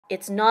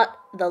it's not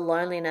the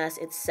loneliness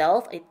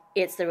itself,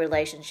 it's the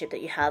relationship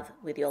that you have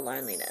with your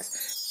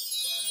loneliness.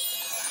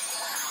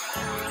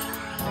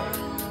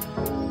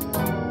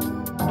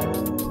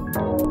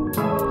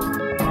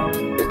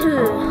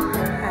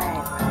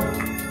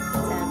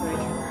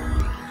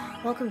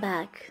 Welcome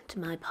back to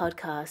my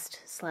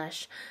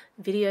podcast /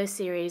 video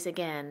series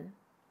again,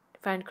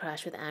 Friend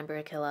Crush with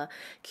Amber Akilla,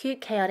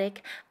 cute,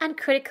 chaotic, and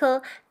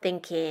critical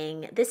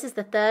thinking. This is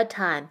the third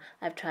time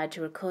I've tried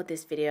to record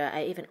this video.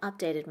 I even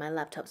updated my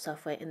laptop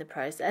software in the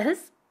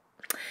process.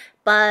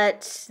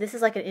 But this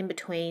is like an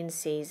in-between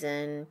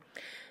season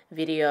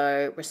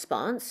video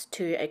response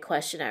to a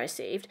question I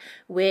received,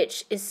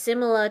 which is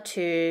similar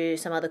to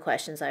some other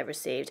questions I've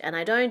received. And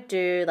I don't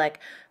do like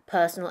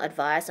personal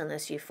advice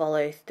unless you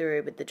follow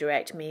through with the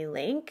direct me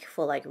link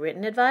for like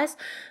written advice,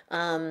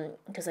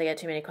 because I get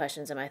too many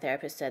questions and my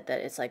therapist said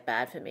that it's like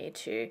bad for me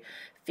to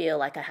feel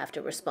like I have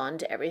to respond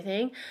to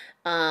everything.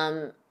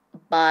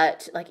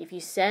 But like if you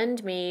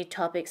send me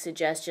topic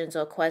suggestions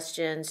or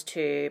questions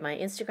to my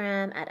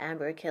Instagram at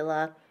Amber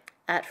Akilla,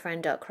 at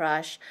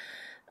friend.crush,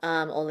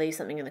 or leave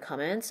something in the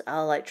comments,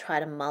 I'll like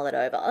try to mull it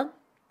over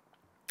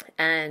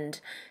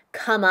and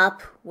come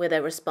up with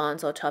a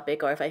response or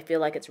topic, or if I feel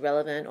like it's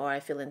relevant or I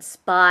feel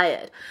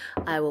inspired,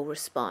 I will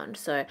respond.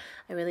 So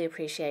I really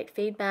appreciate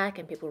feedback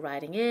and people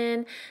writing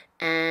in.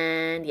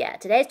 And yeah,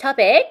 today's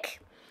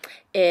topic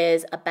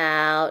is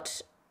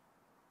about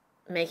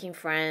making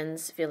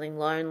friends, feeling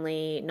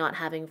lonely, not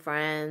having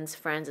friends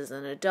as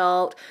an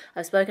adult.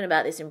 I've spoken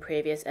about this in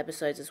previous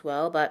episodes as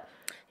well, but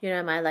you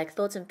know, my like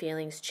thoughts and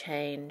feelings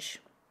change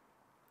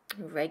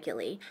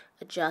regularly,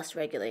 adjust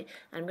regularly.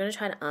 I'm going to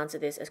try to answer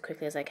this as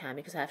quickly as I can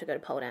because I have to go to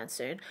pole dance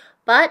soon.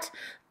 But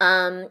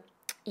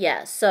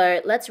yeah, so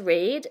let's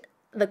read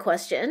the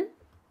question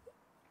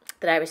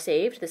that I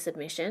received, the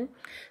submission.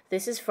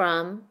 This is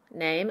from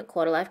name,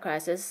 quarter life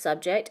crisis,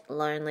 subject,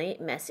 lonely,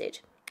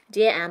 message.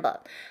 Dear Amber,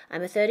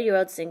 I'm a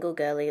 30-year-old single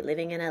girlie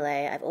living in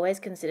LA. I've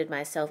always considered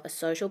myself a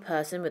social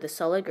person with a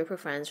solid group of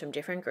friends from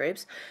different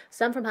groups,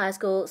 some from high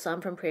school, some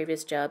from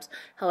previous jobs.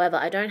 However,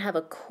 I don't have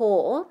a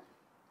core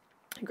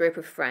group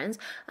of friends,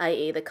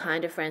 i.e. the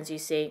kind of friends you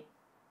see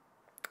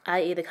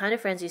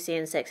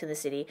in Sex and the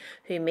City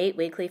who meet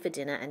weekly for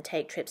dinner and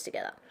take trips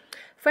together.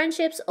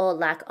 Friendships, or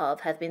lack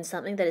of, have been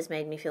something that has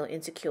made me feel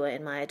insecure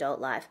in my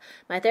adult life.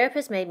 My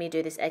therapist made me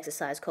do this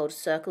exercise called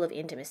Circle of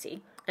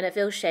Intimacy, and it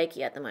feels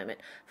shaky at the moment.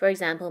 For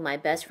example, my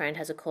best friend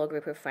has a core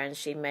group of friends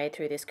she made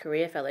through this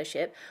career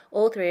fellowship.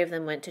 All three of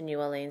them went to New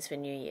Orleans for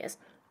New Year's.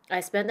 I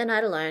spent the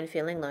night alone,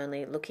 feeling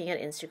lonely, looking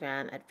at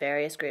Instagram at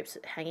various groups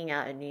hanging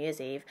out on New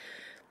Year's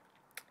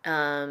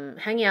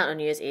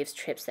Eve's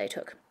trips they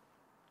took.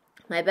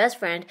 My best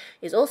friend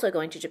is also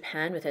going to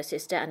Japan with her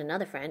sister and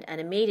another friend,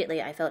 and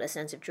immediately I felt a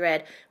sense of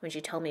dread when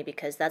she told me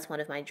because that's one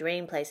of my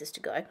dream places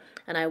to go,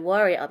 and I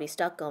worry I'll be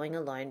stuck going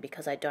alone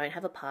because I don't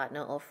have a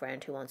partner or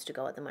friend who wants to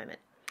go at the moment.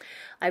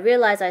 I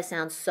realize I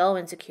sound so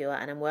insecure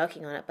and I'm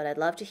working on it, but I'd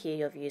love to hear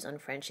your views on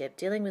friendship,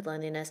 dealing with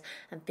loneliness,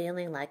 and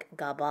feeling like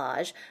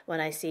garbage when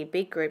I see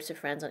big groups of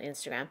friends on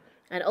Instagram.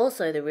 And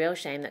also the real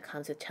shame that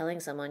comes with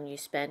telling someone you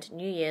spent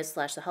New Year's /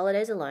 the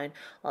holidays alone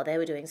while they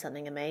were doing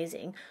something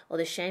amazing, or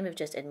the shame of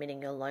just admitting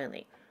you're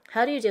lonely.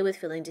 How do you deal with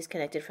feeling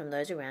disconnected from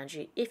those around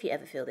you if you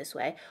ever feel this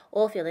way,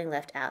 or feeling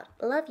left out?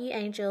 Love you,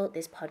 Angel.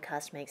 This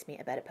podcast makes me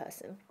a better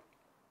person.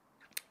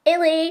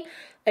 Illy!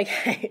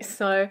 Okay,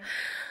 so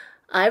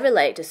I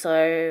relate to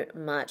so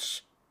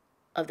much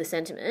of the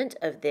sentiment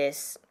of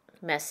this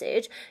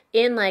message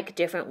in like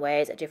different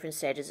ways at different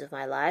stages of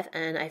my life,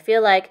 and I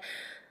feel like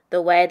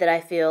the way that I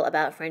feel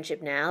about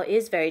friendship now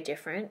is very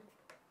different,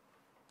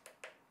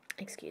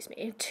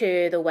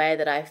 to the way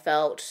that I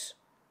felt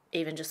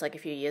even just like a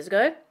few years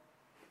ago.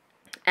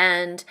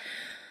 And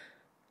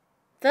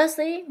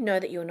firstly, know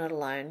that you're not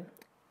alone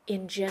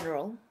in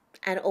general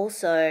and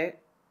also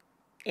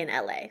in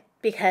LA,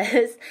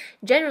 because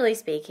generally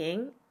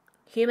speaking,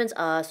 humans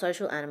are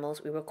social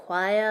animals. We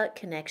require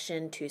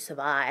connection to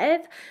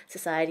survive.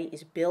 Society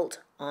is built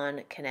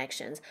on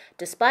connections.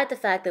 Despite the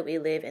fact that we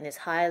live in this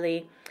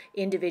highly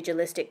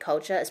individualistic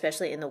culture,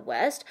 especially in the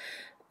West,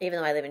 even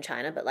though I live in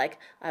China, but like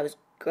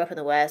grew up in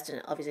the West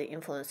and obviously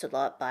influenced a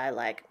lot by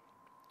like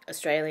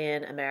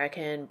Australian,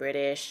 American,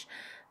 British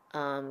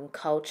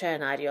culture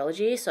and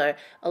ideology. So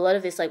a lot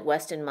of this like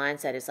Western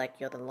mindset is like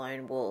you're the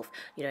lone wolf,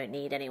 you don't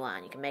need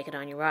anyone, you can make it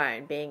on your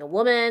own. Being a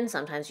woman,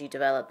 sometimes you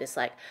develop this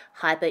like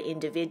hyper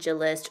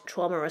individualist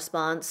trauma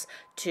response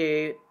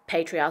to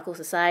patriarchal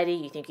society.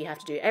 You think you have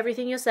to do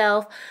everything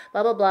yourself,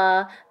 blah blah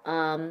blah,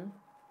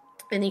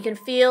 and you can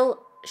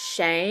feel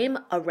shame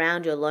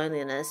around your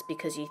loneliness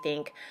because you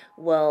think,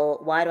 well,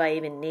 why do I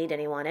even need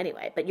anyone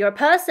anyway? But you're a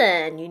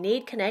person, you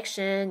need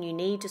connection, you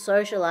need to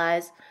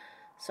socialize.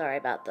 Sorry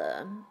about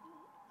the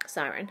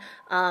siren.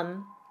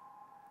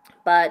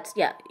 But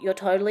yeah, you're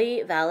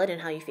totally valid in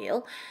how you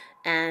feel,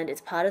 and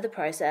it's part of the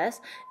process,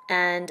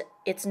 and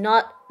it's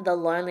not the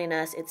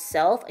loneliness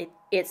itself,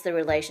 it's the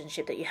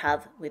relationship that you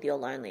have with your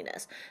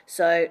loneliness.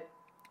 So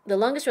the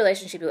longest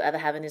relationship you'll ever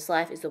have in this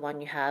life is the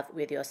one you have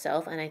with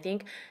yourself. And I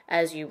think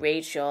as you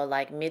reach your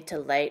like mid to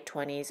late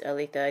 20s,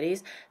 early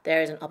 30s,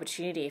 there is an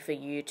opportunity for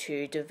you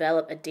to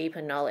develop a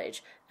deeper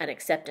knowledge and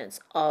acceptance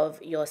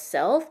of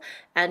yourself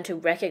and to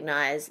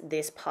recognize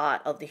this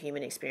part of the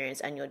human experience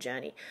and your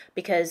journey.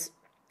 Because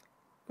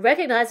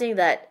recognizing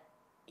that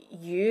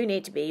you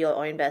need to be your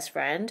own best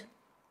friend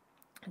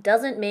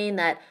doesn't mean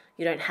that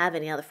you don't have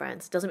any other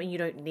friends. Doesn't mean you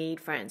don't need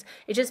friends.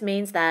 It just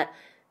means that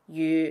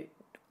you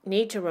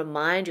need to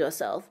remind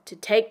yourself to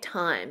take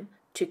time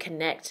to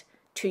connect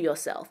to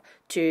yourself,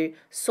 to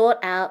sort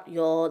out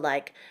your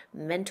like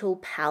mental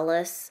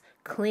palace,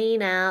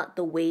 clean out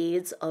the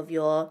weeds of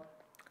your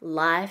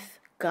life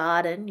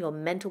garden, your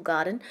mental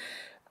garden,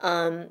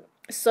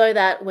 so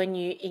that when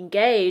you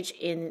engage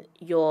in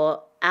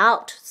your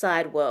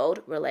outside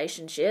world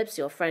relationships,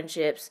 your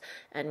friendships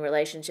and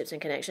relationships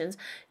and connections,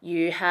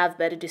 you have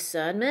better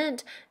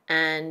discernment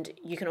and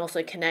you can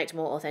also connect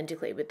more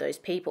authentically with those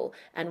people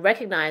and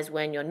recognize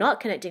when you're not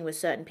connecting with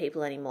certain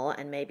people anymore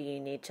and maybe you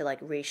need to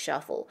like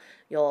reshuffle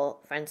your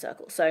friend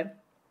circle. So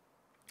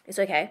it's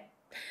okay.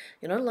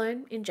 You're not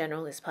alone in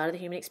general. It's part of the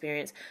human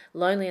experience.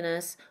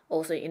 Loneliness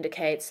also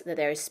indicates that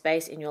there is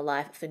space in your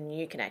life for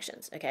new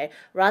connections, okay?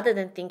 Rather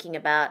than thinking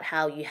about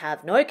how you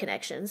have no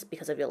connections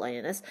because of your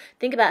loneliness,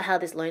 think about how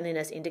this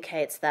loneliness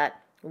indicates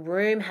that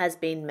room has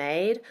been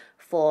made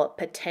for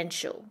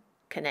potential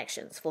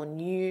connections, for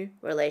new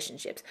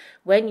relationships.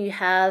 When you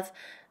have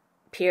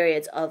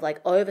periods of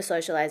like over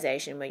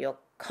socialization where you're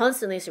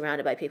constantly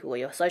surrounded by people, where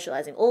you're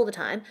socializing all the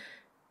time,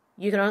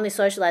 you can only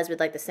socialize with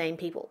like the same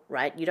people,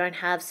 right? You don't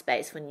have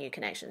space for new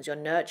connections. You're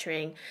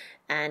nurturing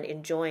and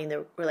enjoying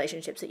the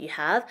relationships that you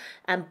have.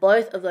 And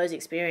both of those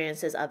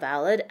experiences are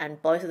valid,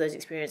 and both of those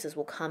experiences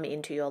will come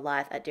into your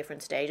life at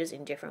different stages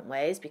in different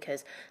ways,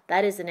 because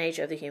that is the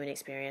nature of the human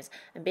experience.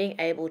 And being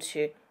able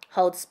to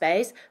hold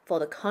space for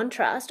the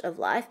contrast of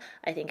life,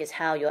 I think, is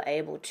how you're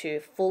able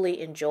to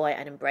fully enjoy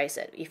and embrace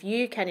it. If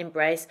you can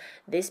embrace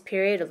this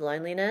period of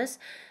loneliness,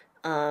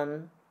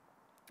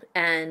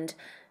 and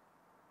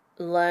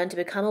learn to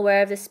become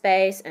aware of the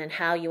space and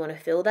how you want to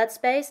fill that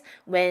space,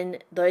 when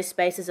those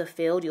spaces are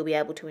filled, you'll be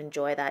able to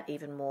enjoy that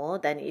even more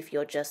than if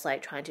you're just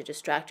like trying to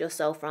distract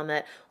yourself from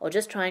it or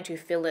just trying to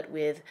fill it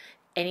with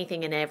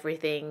anything and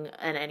everything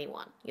and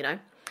anyone, you know?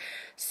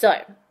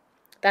 So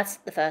that's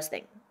the first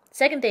thing.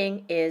 Second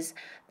thing is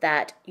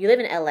that you live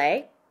in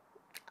LA.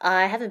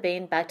 I haven't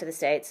been back to the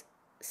States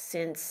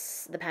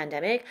since the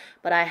pandemic,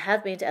 but I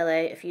have been to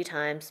LA a few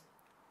times.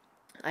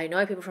 I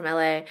know people from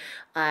LA.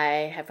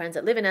 I have friends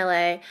that live in LA.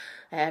 I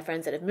have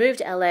friends that have moved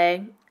to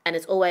LA, and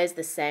it's always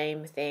the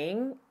same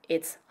thing.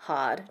 It's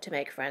hard to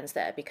make friends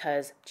there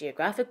because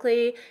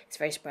geographically it's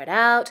very spread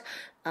out.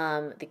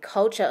 The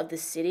culture of the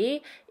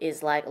city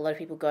is like a lot of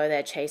people go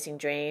there chasing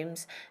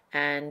dreams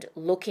and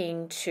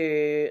looking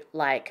to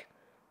like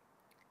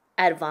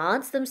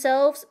advance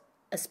themselves,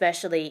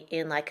 especially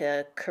in like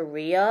a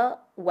career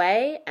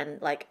way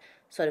and like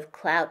sort of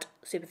clout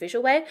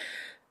superficial way.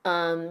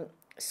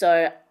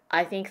 So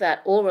I think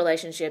that all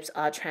relationships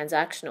are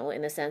transactional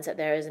in the sense that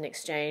there is an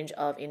exchange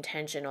of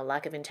intention or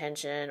lack of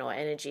intention or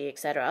energy,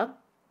 etc.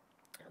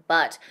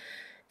 But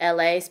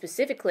LA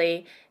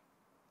specifically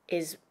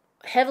is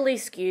heavily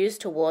skews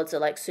towards the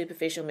like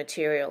superficial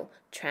material,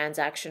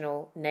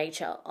 transactional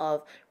nature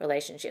of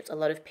relationships. A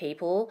lot of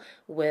people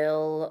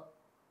will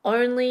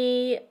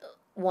only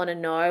want to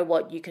know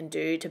what you can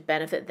do to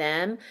benefit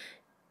them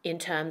in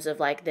terms of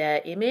like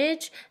their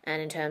image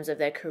and in terms of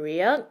their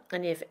career.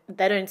 And if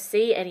they don't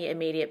see any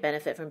immediate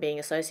benefit from being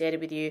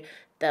associated with you,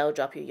 they'll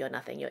drop you. You're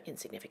nothing. You're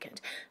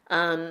insignificant.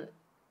 I'm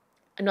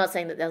not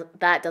saying that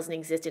that doesn't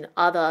exist in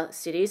other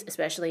cities,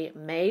 especially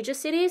major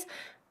cities,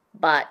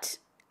 but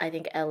I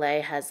think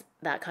LA has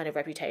that kind of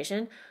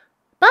reputation.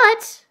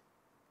 But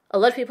a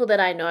lot of people that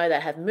I know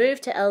that have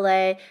moved to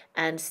LA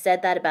and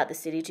said that about the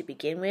city to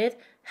begin with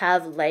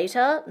have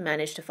later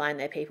managed to find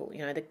their people. You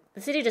know,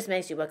 the city just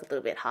makes you work a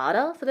little bit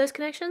harder for those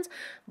connections,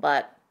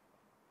 but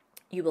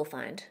you will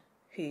find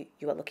who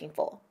you are looking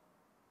for.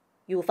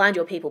 You will find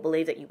your people,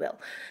 believe that you will.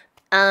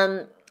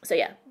 So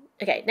yeah.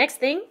 Okay, next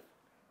thing,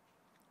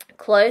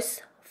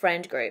 close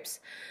friend groups.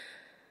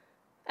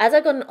 As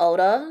I've gotten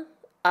older,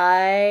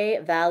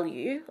 I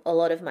value a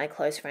lot of my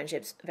close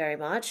friendships very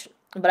much.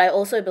 But I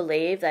also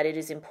believe that it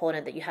is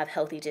important that you have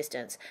healthy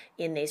distance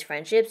in these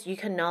friendships. You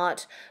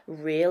cannot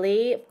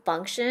really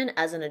function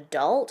as an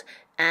adult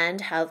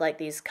and have like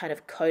these kind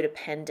of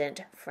codependent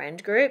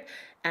friend group,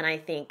 and I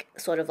think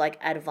sort of like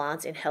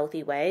advance in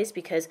healthy ways,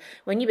 because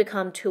when you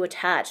become too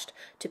attached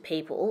to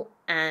people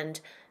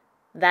and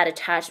that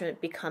attachment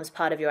becomes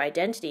part of your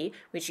identity,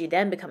 which you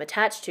then become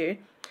attached to,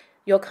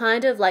 you're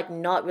kind of like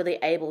not really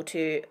able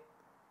to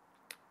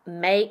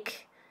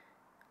make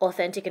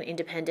authentic and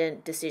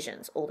independent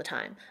decisions all the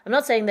time. I'm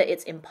not saying that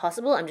it's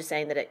impossible. I'm just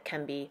saying that it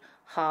can be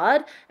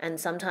hard, and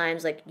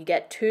sometimes like you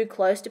get too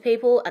close to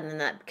people and then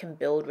that can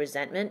build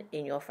resentment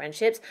in your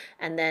friendships.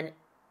 And then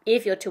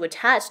if you're too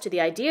attached to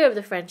the idea of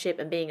the friendship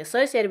and being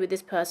associated with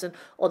this person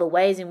or the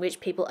ways in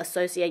which people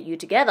associate you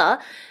together,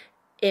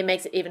 it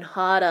makes it even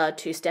harder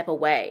to step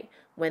away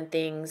when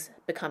things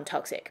become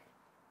toxic.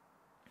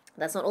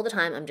 That's not all the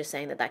time. I'm just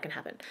saying that that can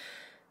happen.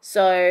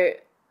 So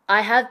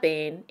I have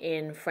been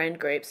in friend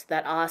groups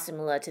that are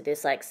similar to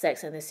this like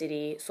Sex and the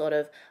City sort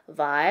of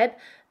vibe.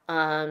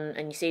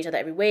 And you see each other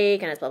every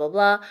week and it's blah, blah,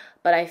 blah.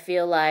 But I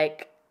feel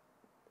like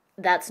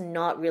that's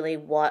not really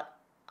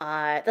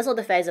that's not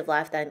the phase of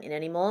life that I'm in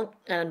anymore.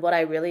 And what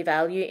I really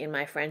value in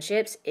my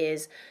friendships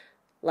is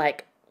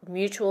like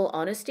mutual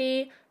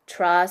honesty,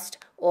 trust,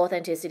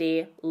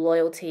 authenticity,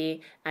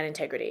 loyalty, and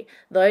integrity.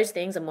 Those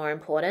things are more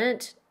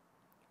important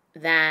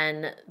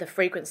than the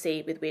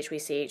frequency with which we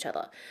see each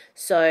other.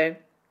 So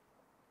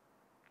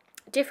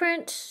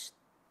different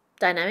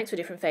dynamics for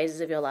different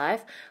phases of your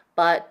life,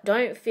 but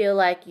don't feel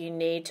like you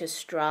need to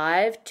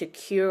strive to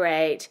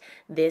curate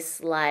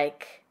this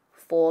like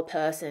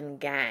 4-person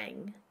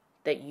gang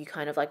that you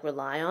kind of like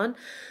rely on.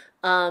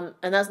 And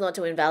that's not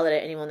to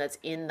invalidate anyone that's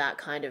in that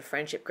kind of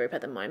friendship group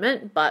at the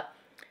moment, but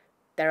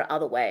there are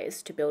other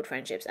ways to build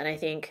friendships. And I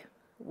think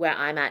where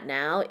I'm at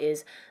now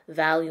is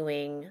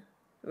valuing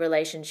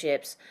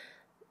relationships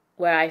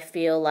where I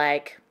feel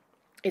like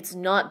it's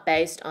not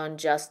based on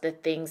just the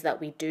things that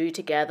we do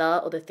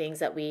together or the things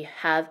that we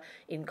have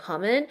in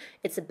common.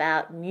 It's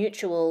about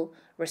mutual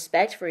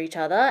respect for each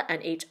other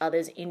and each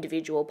other's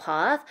individual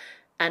path,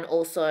 and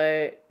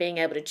also being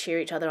able to cheer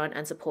each other on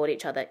and support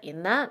each other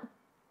in that,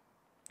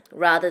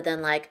 rather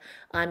than like,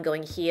 I'm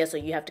going here, so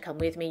you have to come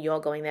with me, you're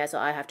going there, so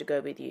I have to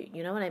go with you.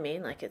 You know what I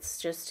mean? Like, it's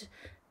just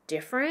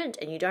different,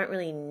 and you don't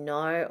really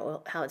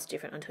know how it's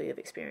different until you've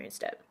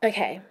experienced it.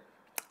 Okay,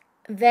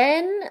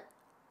 then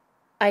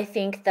I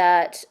think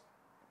that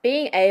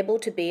being able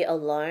to be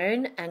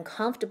alone and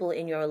comfortable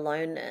in your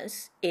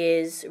aloneness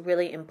is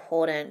really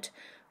important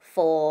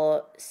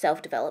for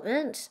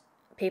self-development.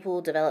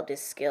 People develop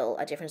this skill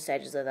at different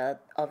stages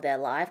of their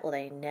life, or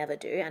they never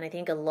do. And I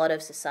think a lot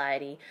of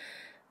society,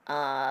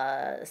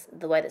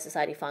 the way that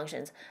society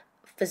functions,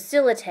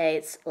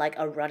 facilitates like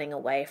a running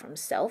away from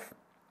self,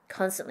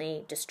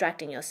 constantly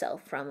distracting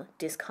yourself from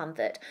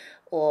discomfort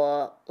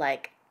or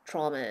like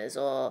traumas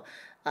or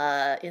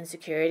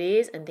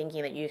insecurities, and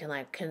thinking that you can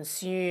like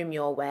consume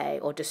your way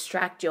or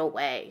distract your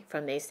way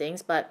from these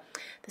things. But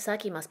the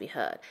psyche must be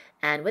heard,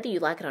 and whether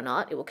you like it or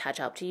not, it will catch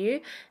up to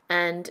you.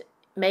 And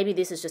maybe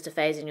this is just a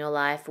phase in your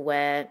life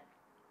where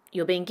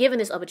you're being given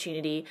this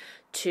opportunity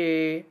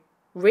to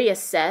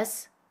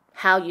reassess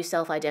how you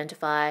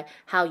self-identify,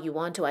 how you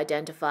want to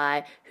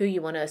identify, who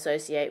you want to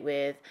associate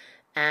with,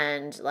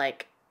 and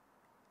like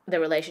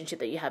the relationship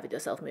that you have with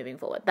yourself moving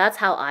forward. That's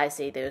how I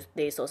see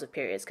these sorts of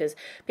periods, because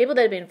people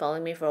that have been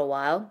following me for a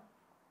while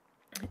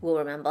will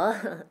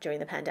remember during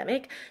the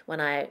pandemic when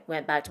I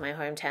went back to my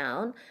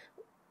hometown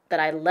that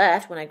I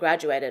left when I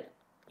graduated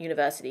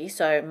university.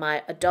 So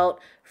my adult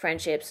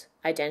friendships,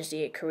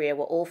 identity, career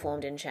were all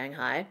formed in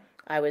Shanghai.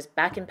 I was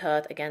back in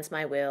Perth against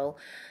my will,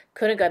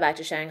 couldn't go back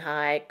to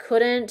Shanghai,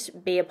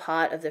 couldn't be a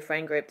part of the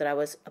friend group that I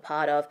was a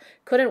part of,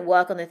 couldn't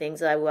work on the things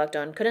that I worked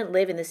on, couldn't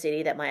live in the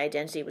city that my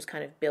identity was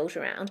kind of built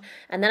around.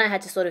 And then I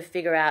had to sort of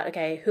figure out,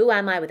 okay, who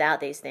am I without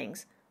these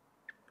things?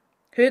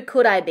 Who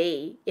could I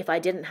be if I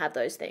didn't have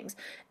those things?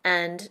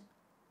 And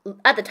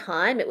at the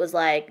time, it was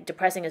like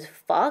depressing as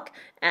fuck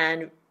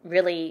and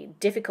really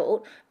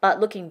difficult. But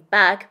looking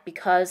back,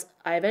 because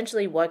I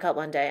eventually woke up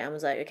one day and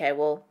was like, okay,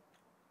 well,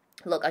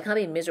 look, I can't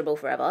be miserable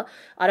forever.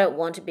 I don't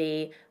want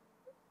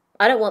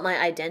my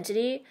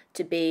identity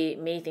to be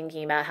me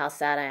thinking about how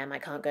sad I am I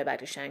can't go back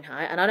to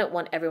Shanghai. And I don't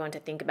want everyone to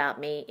think about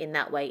me in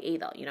that way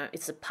either. You know,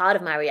 it's a part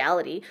of my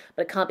reality,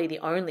 but it can't be the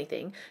only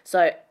thing.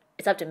 So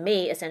it's up to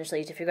me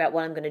essentially to figure out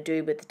what I'm going to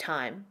do with the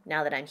time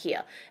now that I'm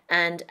here.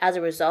 And as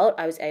a result,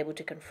 I was able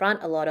to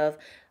confront a lot of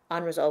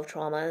unresolved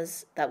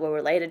traumas that were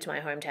related to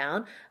my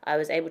hometown. I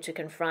was able to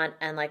confront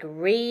and like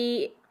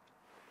reshuffle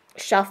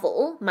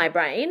my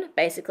brain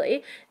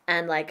basically,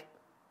 and like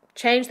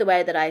change the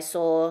way that I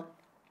saw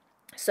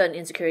certain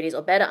insecurities,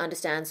 or better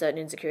understand certain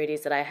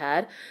insecurities that I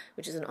had,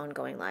 which is an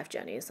ongoing life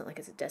journey. It's not like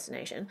it's a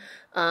destination.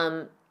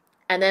 And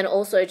then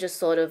also just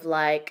sort of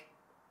like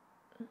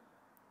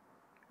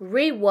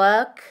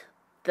rework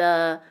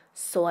the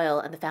soil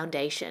and the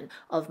foundation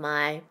of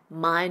my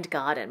mind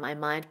garden, my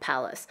mind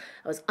palace.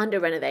 I was under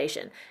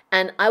renovation,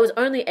 and I was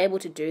only able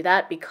to do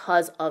that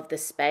because of the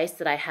space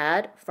that I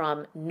had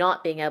from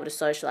not being able to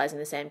socialize in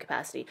the same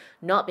capacity,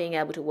 not being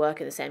able to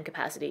work in the same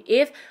capacity.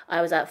 If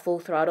I was at full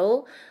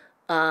throttle,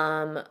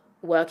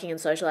 working and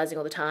socializing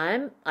all the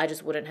time, I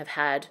just wouldn't have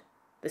had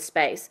the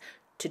space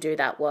to do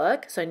that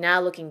work. So now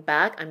looking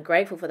back, I'm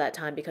grateful for that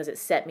time because it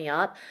set me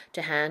up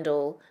to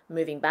handle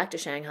moving back to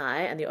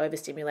Shanghai and the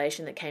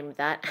overstimulation that came with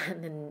that,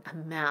 and the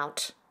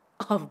amount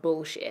of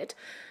bullshit,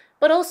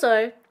 but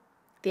also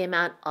the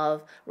amount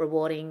of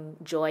rewarding,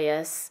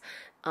 joyous,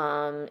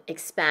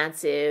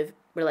 expansive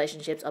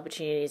relationships,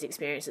 opportunities,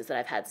 experiences that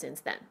I've had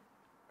since then.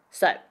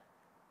 So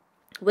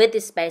with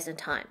this space and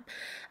time,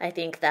 I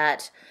think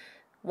that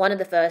one of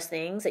the first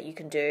things that you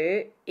can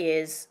do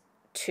is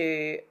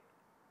to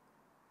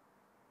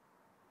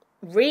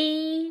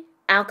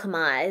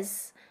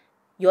re-alchemize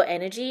your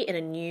energy in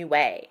a new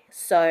way.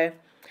 So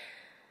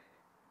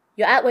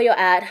you're at where you're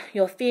at,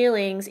 your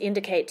feelings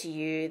indicate to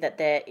you that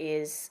there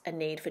is a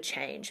need for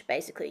change,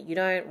 basically.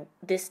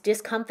 This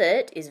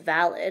discomfort is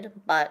valid,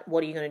 but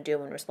what are you going to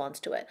do in response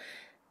to it?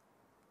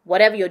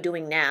 Whatever you're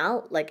doing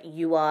now, like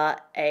you're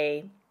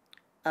a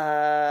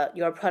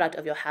product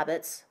of your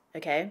habits,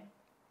 okay?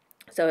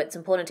 So it's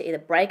important to either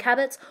break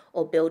habits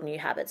or build new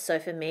habits. So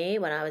for me,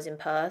 when I was in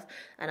Perth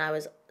and I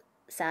was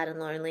sad and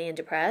lonely and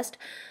depressed,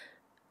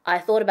 I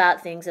thought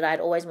about things that I'd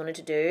always wanted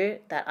to do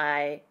that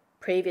I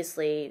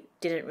previously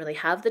didn't really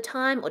have the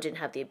time or didn't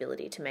have the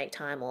ability to make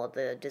time or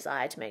the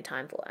desire to make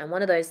time for. And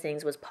one of those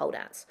things was pole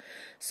dance.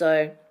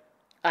 So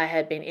I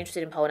had been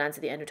interested in pole dance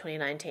at the end of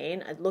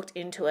 2019. I looked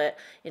into it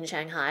in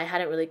Shanghai,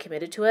 hadn't really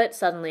committed to it.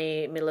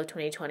 Suddenly, middle of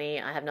 2020,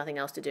 I have nothing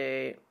else to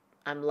do.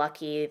 I'm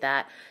lucky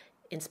that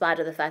in spite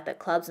of the fact that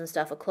clubs and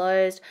stuff are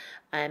closed,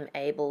 I'm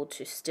able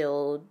to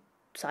still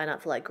sign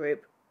up for like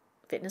group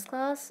fitness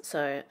class.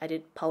 So I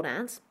did pole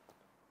dance.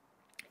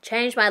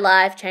 Changed my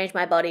life, changed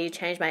my body,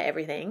 changed my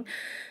everything,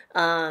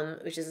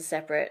 which is a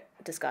separate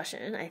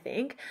discussion, I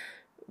think.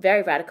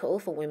 Very radical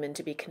for women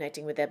to be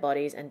connecting with their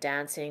bodies and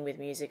dancing with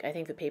music. I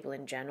think for people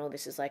in general,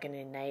 this is like an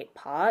innate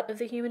part of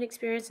the human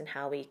experience and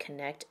how we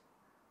connect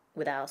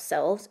with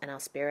ourselves and our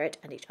spirit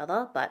and each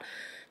other. But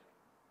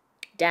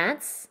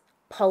dance,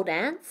 pole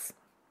dance.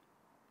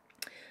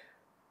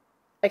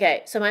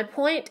 Okay, so my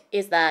point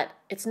is that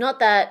it's not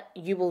that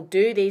you will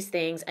do these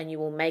things and you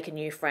will make a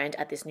new friend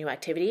at this new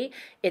activity.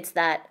 It's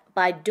that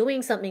by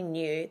doing something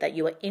new that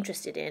you are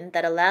interested in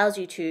that allows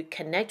you to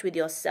connect with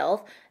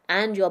yourself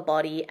and your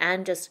body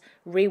and just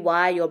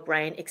rewire your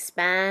brain,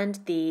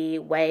 expand the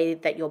way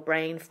that your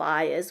brain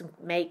fires,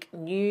 make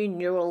new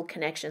neural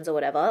connections or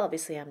whatever.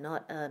 Obviously, I'm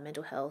not a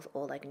mental health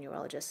or like a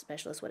neurologist,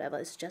 specialist, whatever.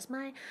 It's just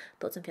my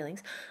thoughts and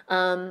feelings.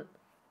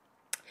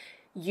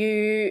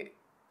 You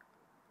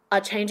are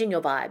changing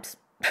your vibes.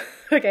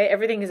 Okay,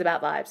 everything is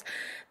about vibes.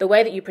 The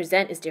way that you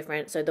present is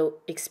different, so the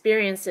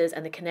experiences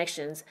and the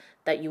connections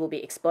that you will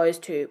be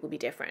exposed to will be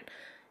different.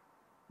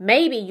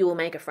 Maybe you will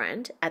make a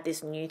friend at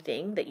this new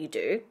thing that you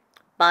do,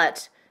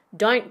 but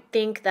don't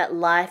think that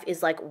life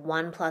is like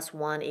 1 +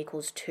 1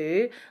 =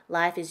 2.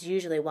 Life is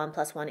usually 1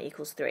 + 1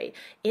 = 3.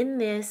 In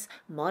this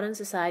modern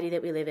society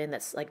that we live in,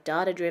 that's like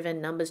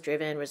data-driven,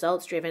 numbers-driven,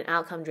 results-driven,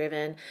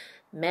 outcome-driven,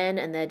 men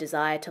and their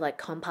desire to like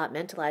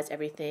compartmentalize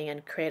everything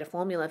and create a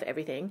formula for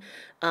everything,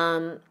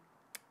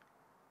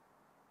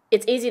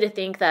 it's easy to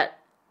think that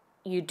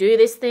you do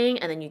this thing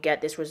and then you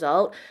get this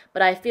result.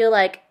 But I feel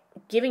like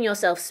giving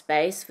yourself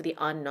space for the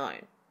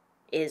unknown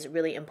is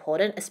really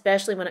important,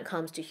 especially when it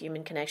comes to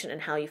human connection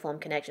and how you form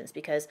connections.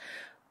 Because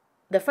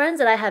the friends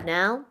that I have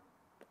now,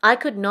 I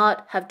could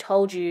not have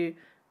told you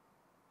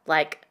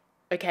like,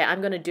 okay, I'm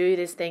going to do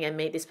this thing and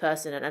meet this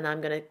person and I'm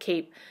going to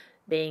keep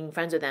being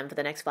friends with them for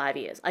the next 5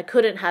 years. I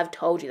couldn't have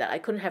told you that. I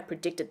couldn't have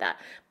predicted that.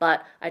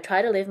 But I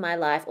try to live my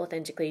life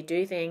authentically,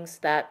 do things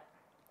that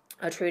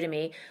are true to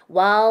me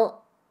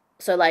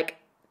so like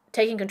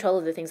taking control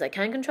of the things I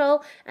can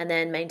control and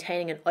then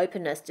maintaining an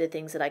openness to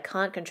things that I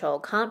can't control,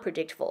 can't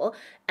predict for.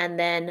 And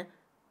then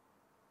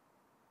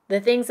the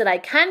things that I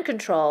can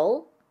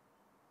control,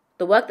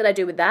 the work that I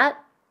do with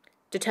that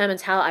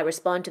determines how I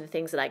respond to the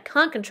things that I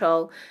can't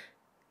control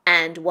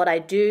and what I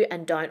do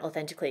and don't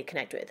authentically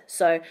connect with.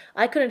 So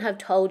I couldn't have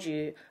told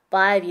you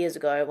 5 years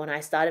ago when I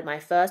started my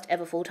first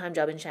ever full-time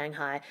job in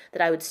Shanghai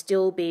that I would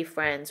still be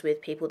friends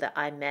with people that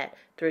I met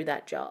through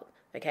that job,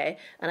 okay?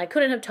 And I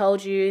couldn't have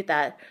told you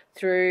that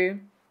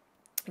through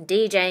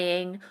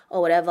DJing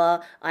or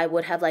whatever, I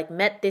would have like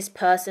met this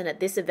person at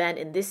this event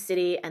in this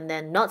city and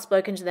then not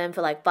spoken to them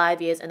for like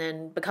 5 years and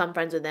then become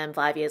friends with them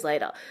 5 years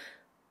later.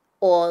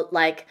 Or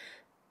like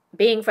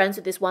being friends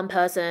with this one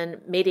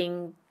person,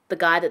 meeting the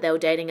guy that they were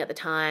dating at the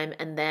time,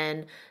 and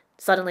then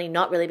suddenly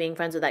not really being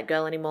friends with that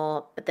girl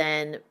anymore, but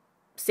then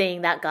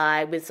seeing that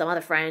guy with some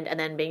other friend and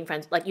then being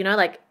friends. Like,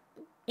 like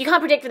you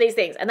can't predict for these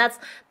things. And that's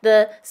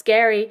the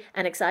scary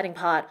and exciting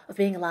part of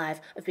being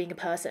alive, of being a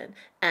person.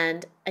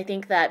 And I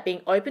think that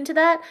being open to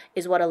that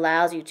is what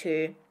allows you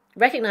to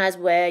recognize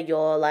where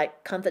your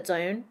like comfort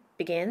zone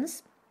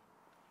begins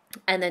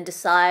and then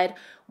decide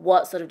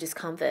what sort of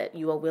discomfort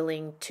you are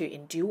willing to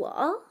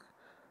endure,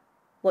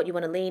 what you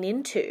want to lean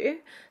into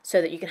so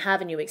that you can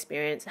have a new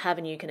experience, have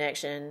a new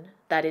connection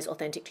that is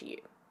authentic to you.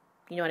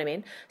 You know what I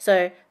mean?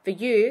 So for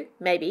you,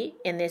 maybe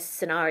in this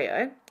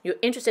scenario, you're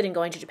interested in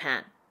going to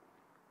Japan.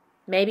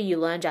 Maybe you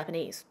learn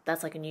Japanese.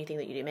 That's like a new thing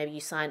that you do. Maybe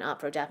you sign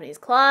up for a Japanese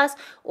class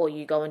or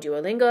you go on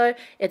Duolingo.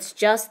 It's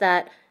just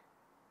that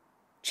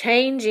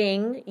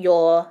changing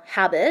your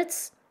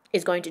habits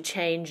is going to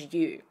change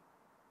you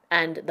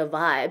and the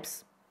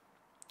vibes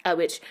at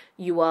which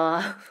you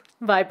are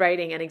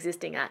vibrating and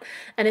existing at.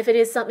 And if it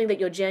is something that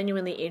you're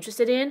genuinely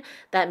interested in,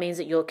 that means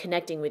that you're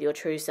connecting with your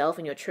true self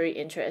and your true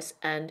interests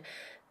and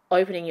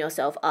opening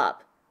yourself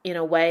up in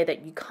a way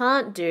that you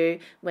can't do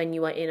when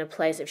you are in a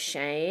place of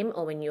shame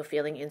or when you're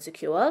feeling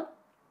insecure.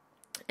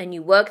 And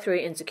you work through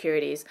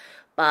insecurities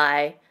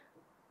by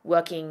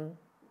working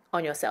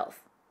on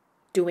yourself,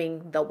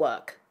 doing the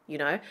work,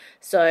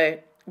 So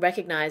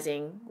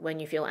recognizing when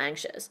you feel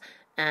anxious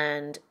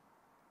and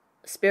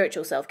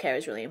spiritual self-care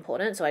is really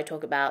important. So I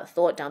talk about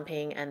thought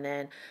dumping and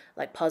then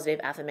like positive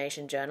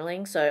affirmation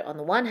journaling. So on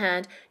the one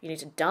hand, you need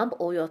to dump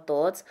all your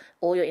thoughts,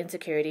 all your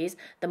insecurities.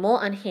 The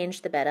more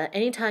unhinged, the better.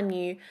 Anytime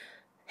you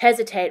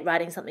hesitate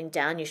writing something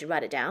down, you should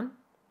write it down.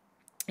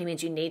 It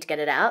means you need to get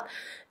it out.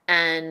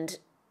 And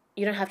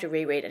you don't have to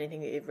reread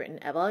anything that you've written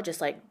ever.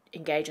 Just like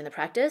engage in the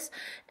practice.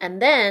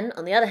 And then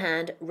on the other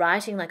hand,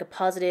 writing like a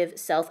positive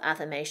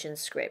self-affirmation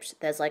script.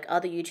 There's like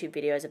other YouTube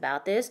videos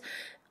about this.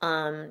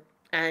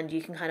 And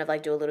you can kind of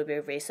like do a little bit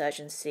of research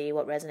and see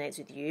what resonates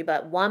with you.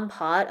 But one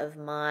part of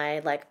my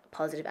like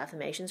positive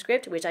affirmation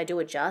script, which I do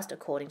adjust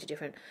according to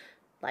different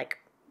like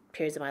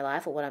periods of my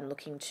life or what I'm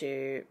looking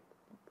to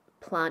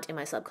plant in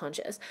my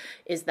subconscious,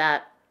 is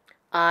that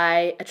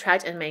I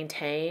attract and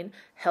maintain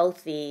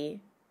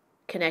healthy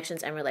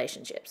connections and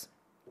relationships.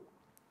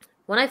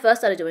 When I first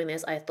started doing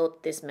this, I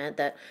thought this meant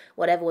that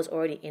whatever was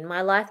already in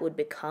my life would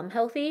become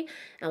healthy.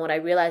 And what I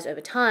realized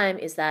over time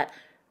is that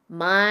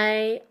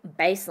my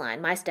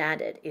baseline, my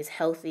standard is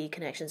healthy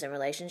connections and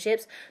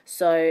relationships.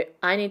 So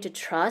I need to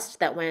trust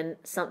that when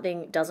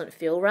something doesn't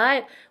feel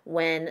right,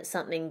 when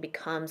something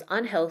becomes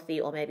unhealthy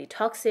or maybe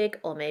toxic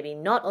or maybe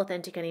not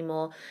authentic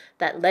anymore,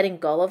 that letting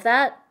go of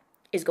that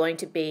is going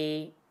to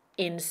be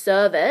in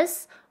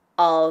service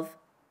of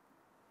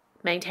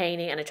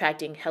maintaining and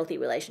attracting healthy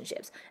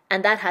relationships.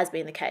 And that has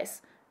been the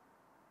case.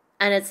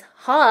 And it's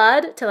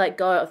hard to let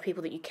go of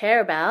people that you care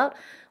about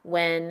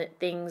when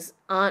things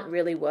aren't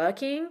really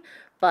working,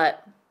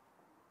 but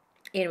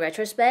in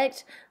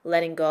retrospect,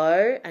 letting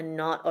go and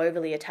not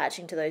overly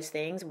attaching to those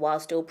things while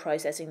still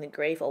processing the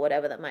grief or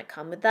whatever that might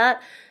come with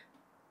that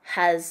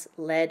has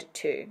led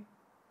to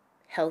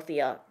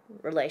healthier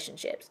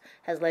relationships,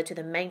 has led to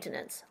the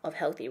maintenance of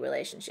healthy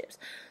relationships.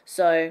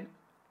 So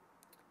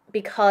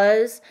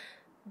because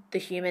the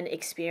human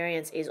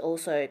experience is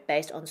also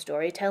based on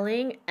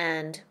storytelling,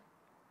 and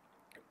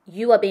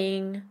you are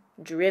being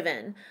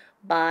driven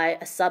by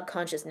a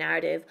subconscious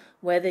narrative,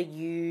 whether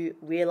you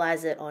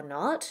realize it or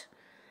not.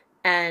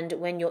 And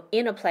when you're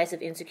in a place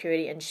of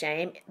insecurity and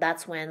shame,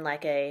 that's when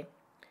like a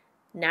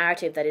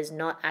narrative that is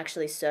not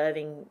actually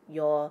serving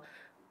your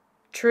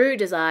true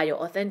desire, your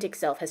authentic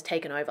self, has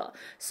taken over.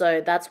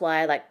 So that's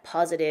why like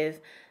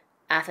positive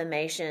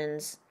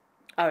affirmations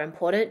are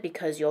important,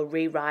 because you're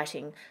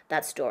rewriting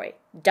that story.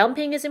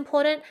 Dumping is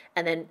important,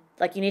 and then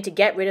like you need to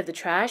get rid of the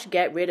trash,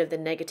 get rid of the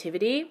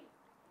negativity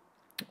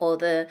or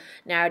the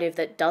narrative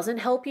that doesn't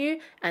help you,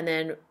 and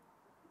then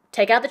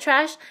take out the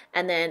trash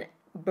and then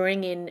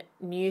bring in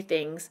new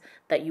things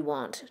that you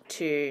want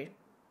to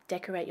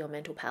decorate your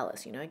mental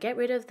palace. Get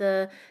rid of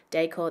the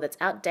decor that's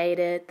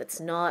outdated,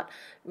 that's not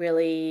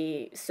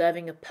really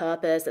serving a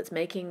purpose, that's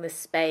making the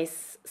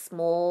space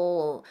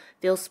small or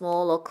feel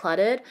small or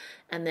cluttered,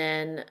 and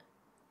then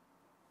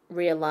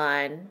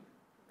realign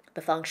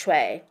the feng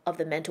shui of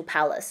the mental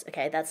palace.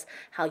 Okay, that's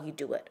how you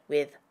do it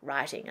with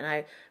writing. And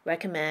I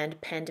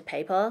recommend pen to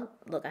paper.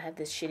 Look, I have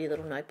this shitty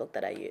little notebook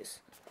that I use.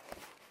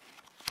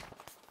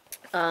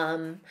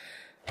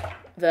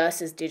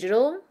 Versus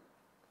digital.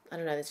 I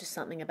don't know, there's just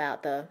something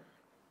about the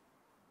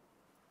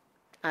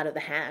out of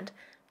the hand.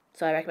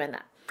 So I recommend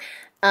that.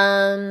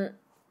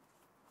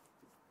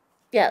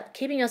 Yeah,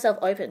 keeping yourself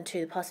open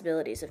to the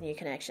possibilities of new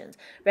connections.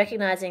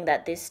 Recognizing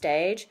that this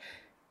stage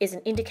is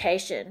an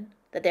indication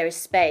that there is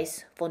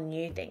space for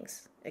new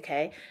things,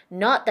 okay?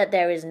 Not that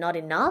there is not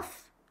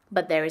enough,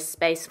 but there is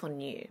space for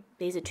new.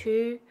 These are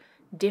two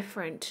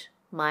different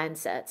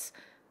mindsets.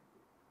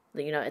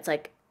 It's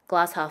like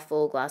glass half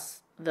full,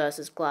 glass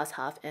versus glass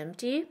half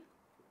empty.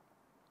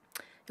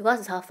 The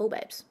glass is half full,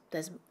 babes.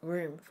 There's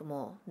room for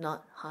more,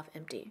 not half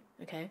empty,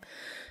 okay?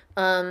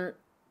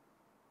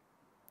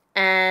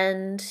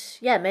 And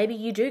yeah, maybe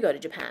you do go to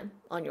Japan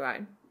on your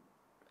own.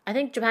 I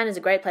think Japan is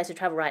a great place to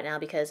travel right now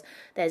because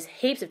there's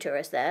heaps of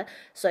tourists there.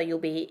 So you'll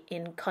be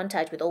in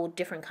contact with all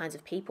different kinds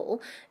of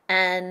people.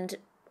 And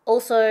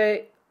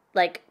also,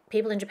 like,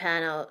 people in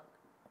Japan are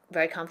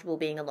very comfortable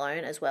being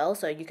alone as well.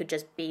 So you could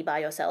just be by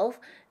yourself,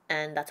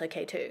 and that's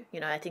okay too.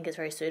 I think it's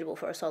very suitable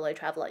for a solo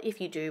traveler. If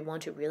you do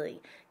want to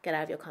really get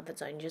out of your comfort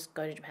zone, you just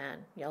go to Japan,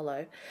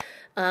 YOLO.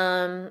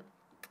 And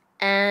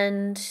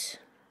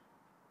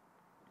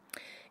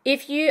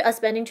if you are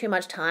spending too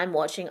much time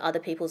watching other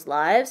people's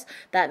lives,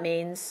 that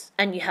means,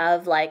 and you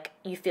have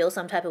you feel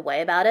some type of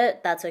way about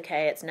it, that's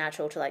okay. It's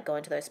natural to go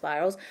into those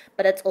spirals,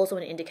 but it's also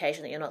an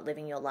indication that you're not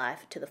living your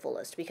life to the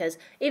fullest. Because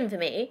even for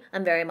me,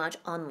 I'm very much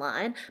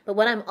online, but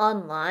when I'm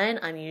online,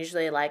 I'm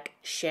usually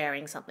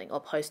sharing something or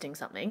posting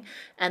something.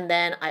 And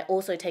then I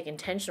also take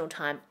intentional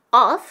time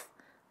off,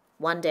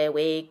 1 day a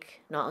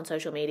week, not on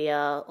social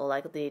media or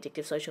the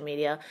addictive social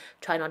media.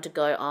 Try not to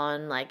go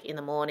on in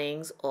the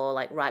mornings or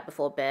right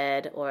before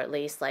bed, or at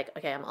least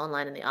okay, I'm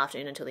online in the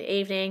afternoon until the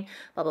evening,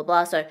 blah, blah,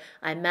 blah. So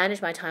I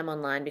manage my time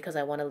online because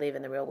I want to live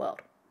in the real world.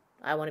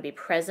 I want to be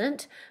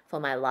present for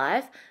my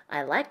life.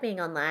 I like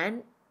being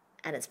online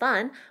and it's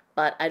fun,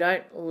 but I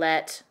don't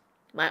let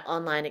my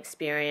online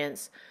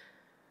experience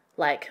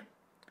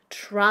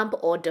trump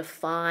or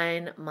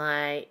define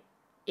my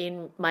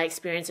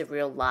experience of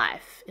real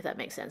life, if that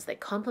makes sense. They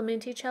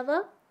complement each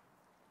other.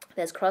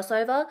 there's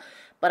crossover,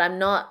 but I'm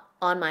not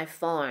on my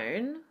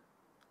phone.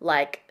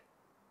 Like,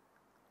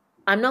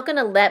 I'm not going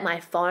to let my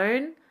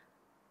phone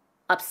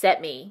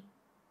upset me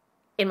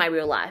in my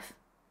real life.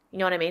 You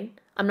know what I mean?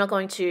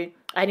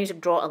 I need to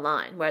draw a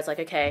line where it's like,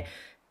 okay,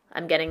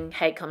 I'm getting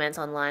hate comments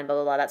online, blah,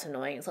 blah, blah. That's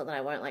annoying. It's not that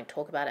I won't like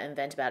talk about it and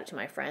vent about it to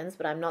my friends,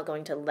 but I'm not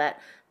going to let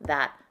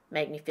that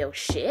make me feel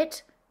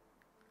shit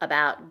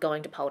about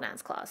going to pole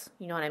dance class.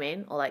 You know what I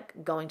mean? Or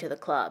like going to the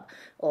club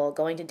or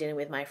going to dinner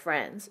with my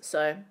friends.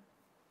 So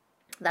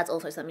that's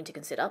also something to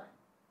consider.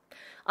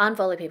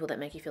 Unfollow people that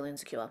make you feel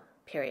insecure,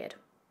 period.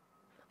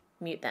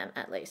 Mute them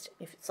at least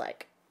if it's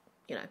like,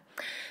 you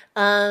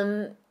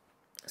know.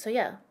 So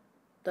yeah,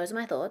 those are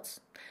my thoughts.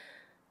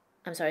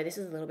 I'm sorry, this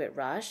is a little bit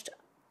rushed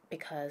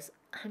because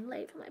I'm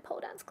late for my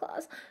pole dance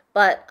class.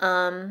 But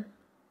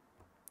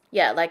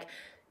yeah, like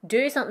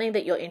do something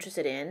that you're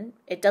interested in.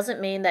 It doesn't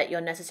mean that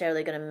you're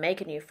necessarily going to make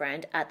a new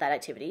friend at that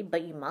activity,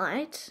 but you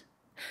might.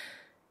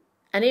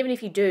 And even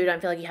if you do, don't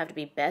feel like you have to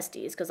be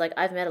besties, because like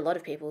I've met a lot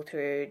of people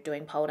through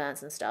doing pole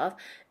dance and stuff,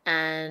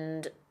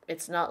 and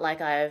it's not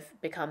like I've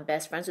become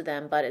best friends with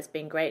them, but it's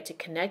been great to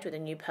connect with a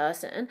new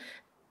person.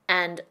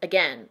 And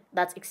again,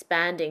 that's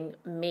expanding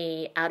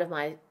me out of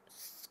my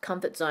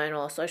comfort zone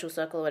or social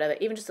circle or whatever,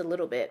 even just a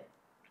little bit.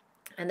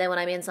 And then when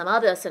I'm in some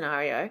other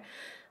scenario,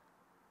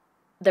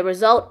 the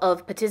result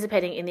of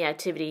participating in the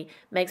activity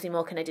makes me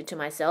more connected to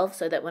myself,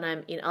 so that when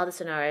I'm in other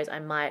scenarios, I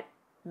might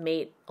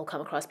meet or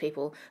come across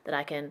people that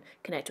I can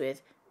connect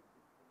with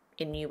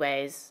in new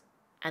ways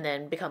and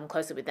then become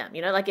closer with them.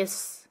 You know, like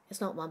it's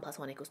not 1 +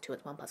 1 = 2,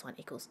 it's 1 + 1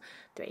 =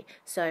 3.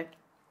 So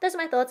those are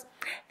my thoughts.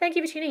 Thank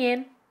you for tuning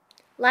in.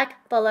 Like,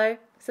 follow,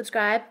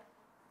 subscribe,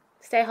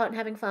 stay hot and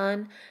having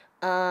fun.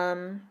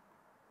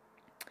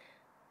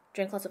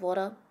 Drink lots of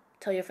water.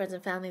 Tell your friends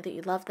and family that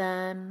you love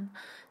them.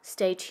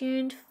 Stay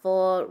tuned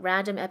for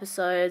random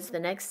episodes the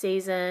next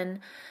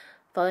season.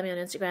 Follow me on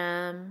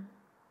Instagram,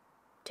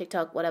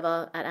 TikTok,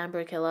 whatever, at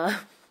Amber Killer.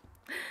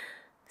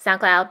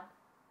 SoundCloud,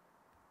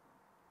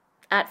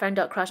 at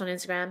friend.crush on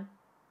Instagram.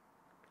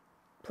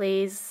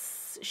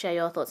 Please share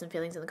your thoughts and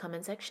feelings in the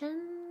comment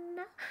section.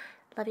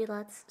 Love you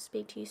lots.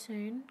 Speak to you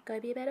soon. Go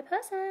be a better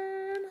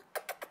person.